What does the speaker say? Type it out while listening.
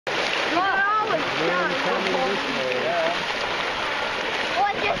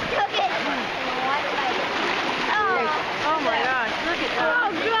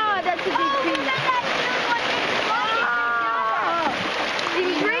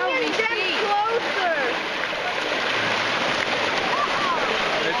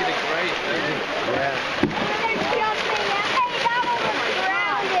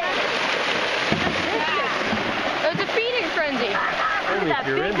if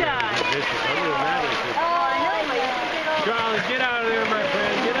you're in there. It's other than that, it's just... Oh, I know. Charlie, get out of there, my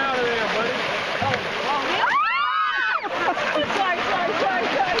friend. Get out of there, buddy. Sorry.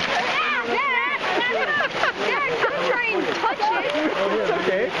 Dad, don't try and touch it. It's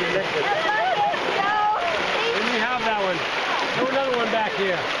okay. Let me have that one. Throw another one back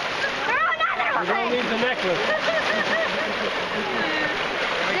here. The girl needs a necklace.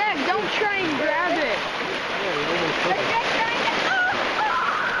 Dad, don't try and grab it.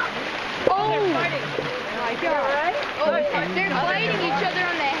 Oh my God. Oh, they're biting each other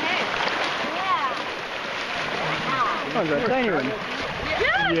on the head. Yeah. Oh, that's a tiny one.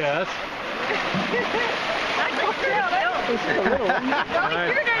 Yes.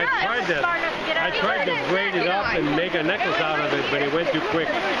 I tried to braid it up and make a necklace out of it, but it went too quick.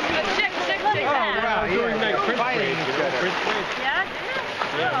 Wow, I'm doing like French braids. Yeah?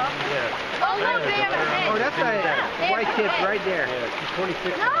 Yeah. Oh, look, they have a head. Oh, that's a white tip right there. Yeah, she's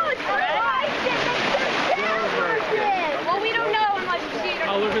 26. No, it's not a white tip. Well, we don't know unless you see it.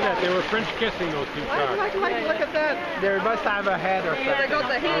 Oh, look at that. They were French kissing, those two sharks. Look at that. They must have a head or something. They got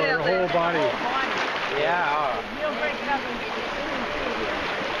the head Their out there. whole body. Yeah.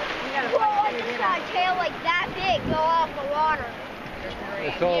 Whoa, I just saw a tail like that big go off the water.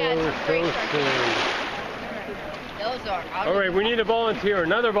 It's all over so soon. Those are. All right, we need a volunteer.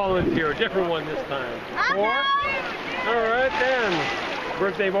 Another volunteer. A different one this time. Four? All right, then.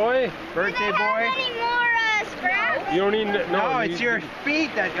 Birthday boy? Birthday boy? How many more scraps? You don't need... No, it's your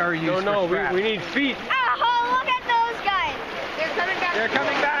feet that are used for scraps. we need feet. Oh, look at those guys. They're coming back. They're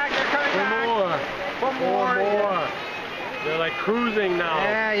coming back. One more. They're like cruising now.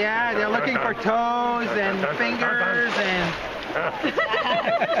 Yeah. They're looking for toes and fingers and...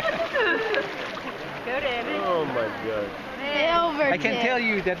 Go, David. Oh, my God. I can tell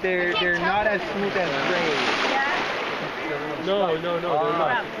you that they're not as smooth as braids. No, they're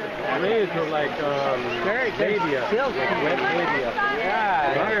not. Braids are like labia. Wet labia.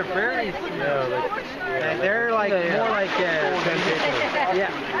 Yeah, they're very smooth. They're like more like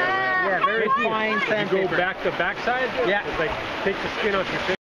very fine You sandpaper. go back to backside? Yeah. It's like take the skin off your face.